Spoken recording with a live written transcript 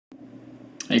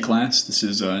Hey class, this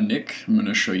is Nick. I'm going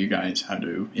to show you guys how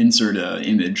to insert an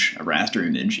image, a raster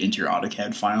image, into your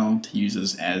Autocad file to use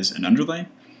this as an underlay.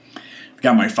 I've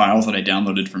got my files that I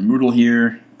downloaded from Moodle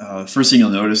here. First thing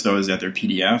you'll notice though is that they're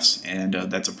PDFs, and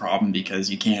that's a problem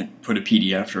because you can't put a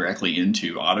PDF directly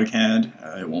into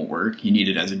Autocad. It won't work. You need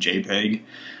it as a JPEG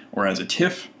or as a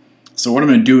TIFF. So what I'm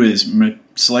going to do is I'm going to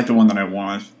select the one that I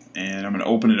want, and I'm going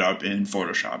to open it up in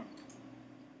Photoshop.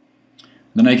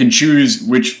 Then I can choose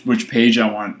which page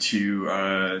I want to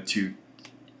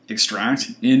extract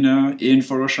in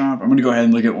Photoshop. I'm going to go ahead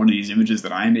and look at one of these images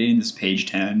that I made. This is page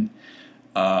 10,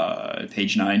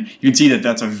 page 9. You can see that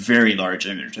that's a very large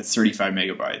image. That's 35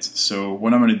 megabytes. So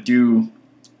what I'm going to do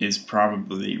is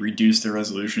probably reduce the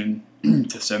resolution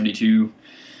to 72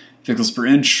 pixels per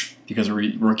inch because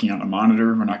we're working on a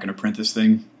monitor. We're not going to print this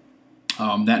thing.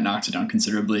 That knocks it down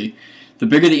considerably. The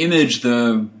bigger the image,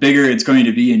 the bigger it's going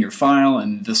to be in your file,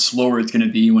 and the slower it's going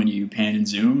to be when you pan and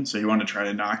zoom. So you want to try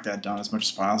to knock that down as much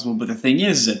as possible. But the thing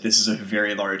is that this is a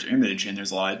very large image, and there's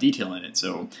a lot of detail in it.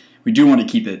 So we do want to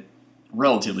keep it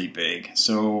relatively big.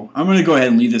 So I'm going to go ahead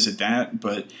and leave this at that.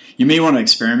 But you may want to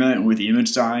experiment with the image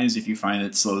size if you find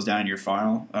it slows down your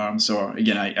file. So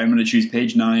again, I'm going to choose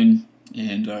page 9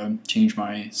 and change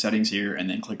my settings here, and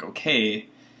then click OK.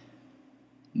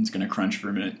 It's going to crunch for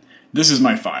a minute. This is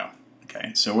my file.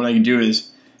 Okay, so what I can do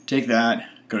is take that,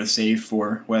 go to Save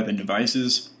for Web and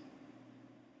Devices,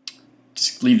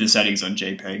 just leave the settings on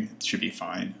JPEG. It should be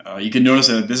fine. You can notice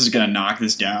that this is going to knock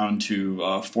this down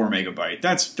to 4 megabyte.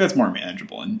 That's more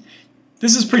manageable, and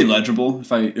this is pretty legible.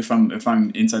 If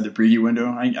I'm inside the preview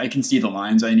window, I can see the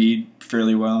lines I need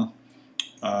fairly well.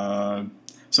 So I'm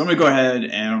going to go ahead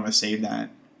and I'm going to save that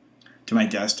to my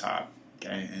desktop.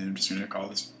 Okay, and I'm just going to call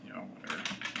this, whatever,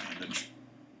 image.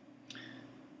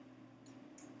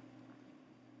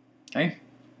 Okay,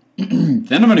 then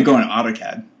I'm going to go into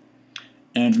AutoCAD,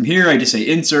 and from here I just say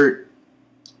Insert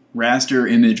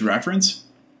Raster Image Reference,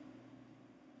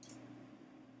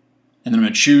 and then I'm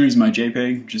going to choose my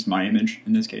JPEG, which is my image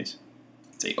in this case.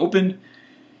 Say Open.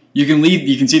 You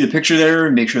can see the picture there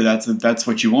and make sure that's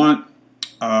what you want.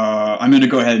 I'm going to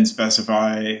go ahead and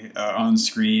specify on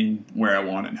screen where I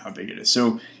want it and how big it is.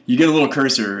 So you get a little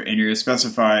cursor and you're going to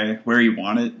specify where you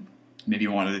want it. Maybe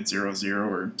you want it at 0, 0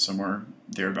 or somewhere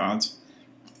thereabouts.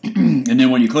 And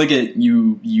then when you click it,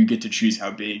 you get to choose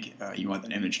how big you want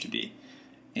that image to be.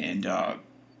 And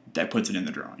that puts it in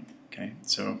the drawing. Okay,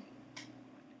 so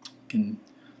you can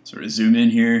sort of zoom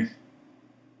in here.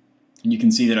 And you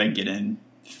can see that I get in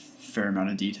a fair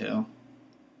amount of detail.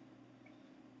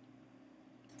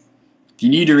 If you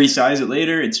need to resize it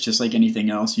later, it's just like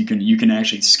anything else. You can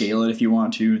actually scale it if you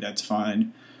want to. That's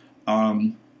fine.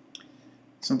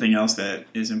 Something else that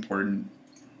is important,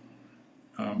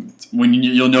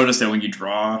 you'll notice that when you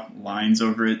draw lines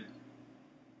over it,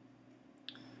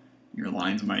 your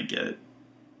lines can be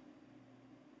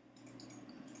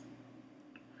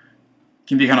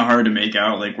kind of hard to make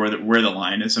out, like where the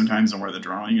line is sometimes and where the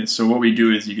drawing is. So what we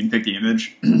do is you can pick the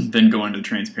image, then go into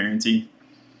transparency,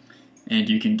 and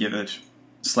you can give it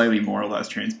slightly more or less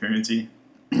transparency.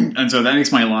 And so that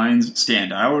makes my lines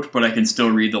stand out, but I can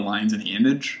still read the lines in the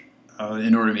image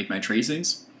in order to make my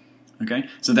tracings. Okay,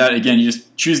 so that again, you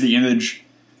just choose the image,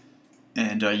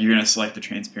 and you're going to select the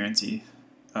transparency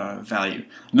value.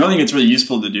 Another thing that's really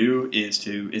useful to do is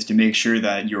to make sure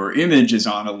that your image is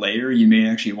on a layer. You may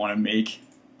actually want to make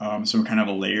some kind of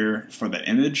a layer for that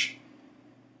image.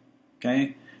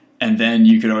 Okay, and then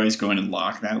you could always go in and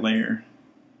lock that layer.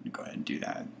 Go ahead and do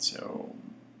that. So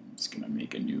I'm just going to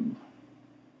make a new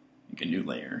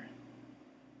layer.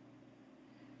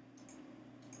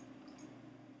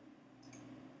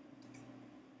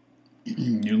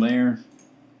 New layer.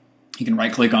 You can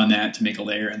right click on that to make a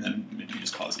layer, and then you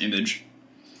just call this image.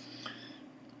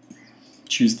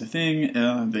 Choose the thing,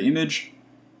 the image,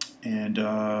 and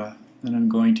then I'm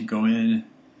going to go in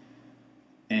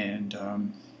and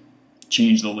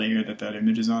change the layer that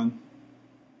image is on.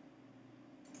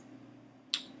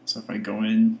 So if I go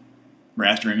in,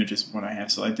 raster image is what I have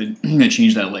selected. I'm going to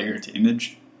change that layer to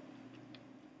image.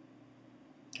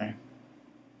 Okay.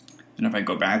 And if I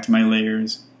go back to my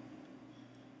layers,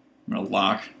 I'm going to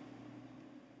lock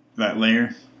that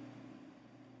layer.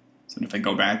 So if I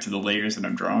go back to the layers that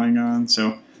I'm drawing on,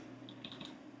 so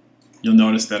you'll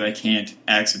notice that I can't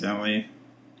accidentally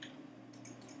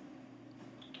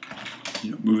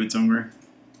move it somewhere.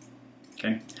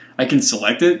 Okay, I can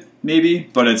select it maybe,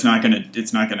 but I'm not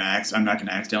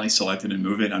gonna accidentally select it and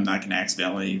move it. I'm not gonna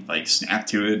accidentally like snap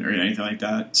to it or anything like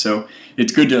that. So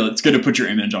it's good to put your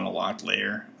image on a locked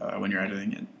layer when you're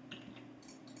editing it.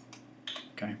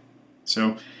 Okay,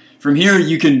 so from here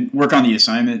you can work on the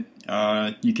assignment.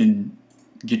 you can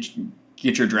get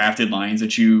your drafted lines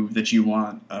that you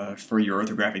want for your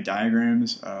orthographic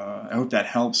diagrams. I hope that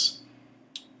helps.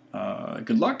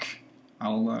 Good luck.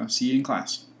 I'll see you in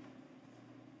class.